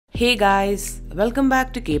Hey guys, welcome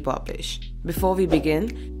back to K-pop-ish. Before we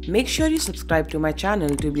begin, make sure you subscribe to my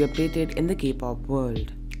channel to be updated in the K-pop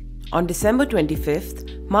world. On December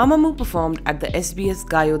 25th, Mamamoo performed at the SBS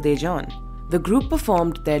Gayo Daejun. The group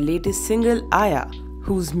performed their latest single Aya,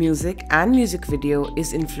 whose music and music video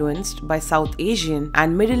is influenced by South Asian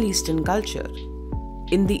and Middle Eastern culture.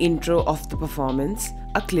 In the intro of the performance,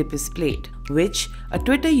 a clip is played, which a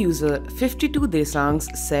Twitter user 52daesang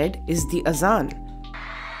said is the Azaan.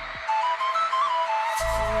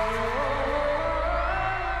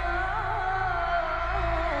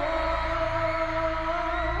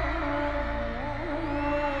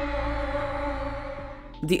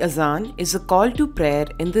 The Azaan is a call to prayer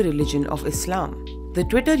in the religion of Islam. The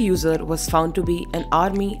Twitter user was found to be an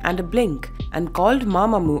army and a blink and called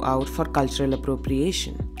Mamamoo out for cultural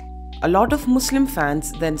appropriation. A lot of Muslim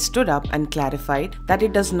fans then stood up and clarified that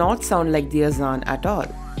it does not sound like the Azaan at all.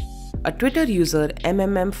 A Twitter user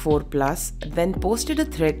MMM4+ then posted a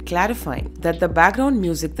thread clarifying that the background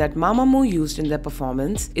music that Mamamoo used in their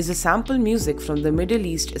performance is a sample music from the Middle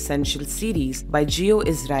East Essential series by Geo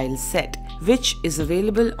Israel Set, which is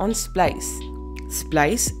available on Splice.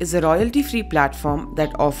 Splice is a royalty-free platform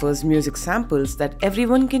that offers music samples that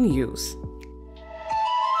everyone can use.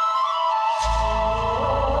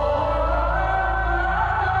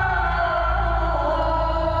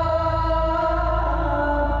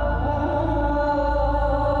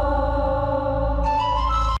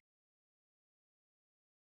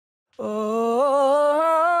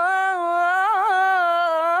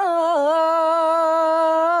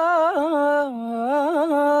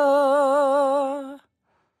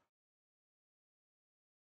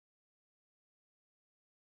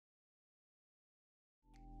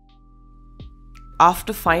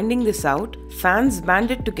 After finding this out, fans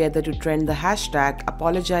banded together to trend the hashtag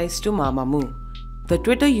 #ApologizeToMamamoo. The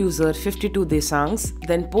Twitter user 52daesang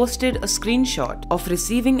then posted a screenshot of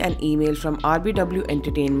receiving an email from RBW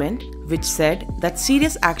Entertainment which said that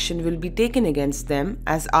serious action will be taken against them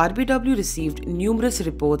as RBW received numerous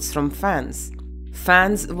reports from fans.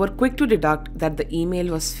 Fans were quick to deduct that the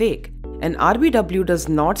email was fake, and RBW does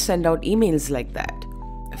not send out emails like that.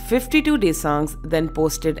 52daesang then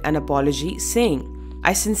posted an apology saying,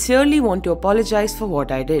 "I sincerely want to apologize for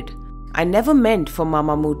what I did. I never meant for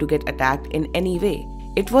Mamamoo to get attacked in any way.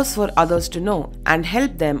 It was for others to know and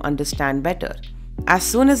help them understand better. As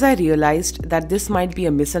soon as I realized that this might be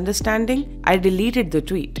a misunderstanding, I deleted the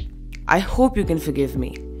tweet. I hope you can forgive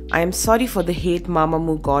me. I am sorry for the hate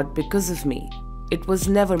Mamamoo got because of me. It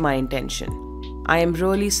was never my intention. I am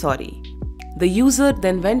really sorry." The user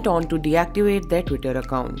then went on to deactivate their Twitter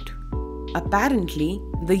account. Apparently,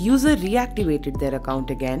 the user reactivated their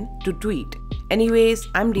account again to tweet, "Anyways,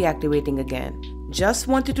 I'm deactivating again.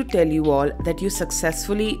 Just wanted to tell you all that you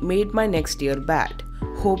successfully made my next year bad.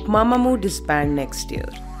 Hope Mamamoo disband next year.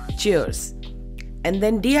 Cheers." And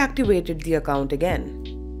then deactivated the account again.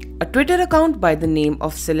 A Twitter account by the name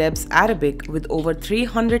of Celebs Arabic with over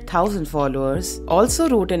 300,000 followers also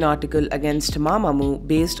wrote an article against Mamamoo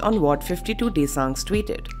based on what 52daesang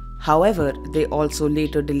tweeted. However, they also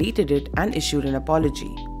later deleted it and issued an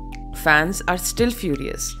apology. Fans are still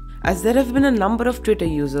furious, as there have been a number of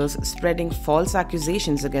Twitter users spreading false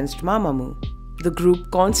accusations against Mamamoo. The group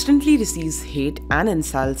constantly receives hate and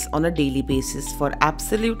insults on a daily basis for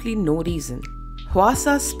absolutely no reason.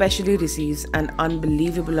 Hwasa especially receives an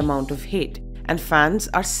unbelievable amount of hate, and fans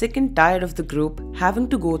are sick and tired of the group having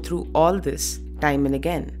to go through all this time and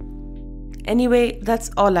again. Anyway,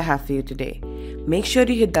 that's all I have for you today. Make sure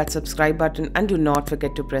you hit that subscribe button and do not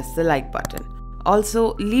forget to press the like button.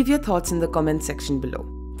 Also, leave your thoughts in the comment section below.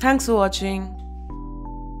 Thanks for watching.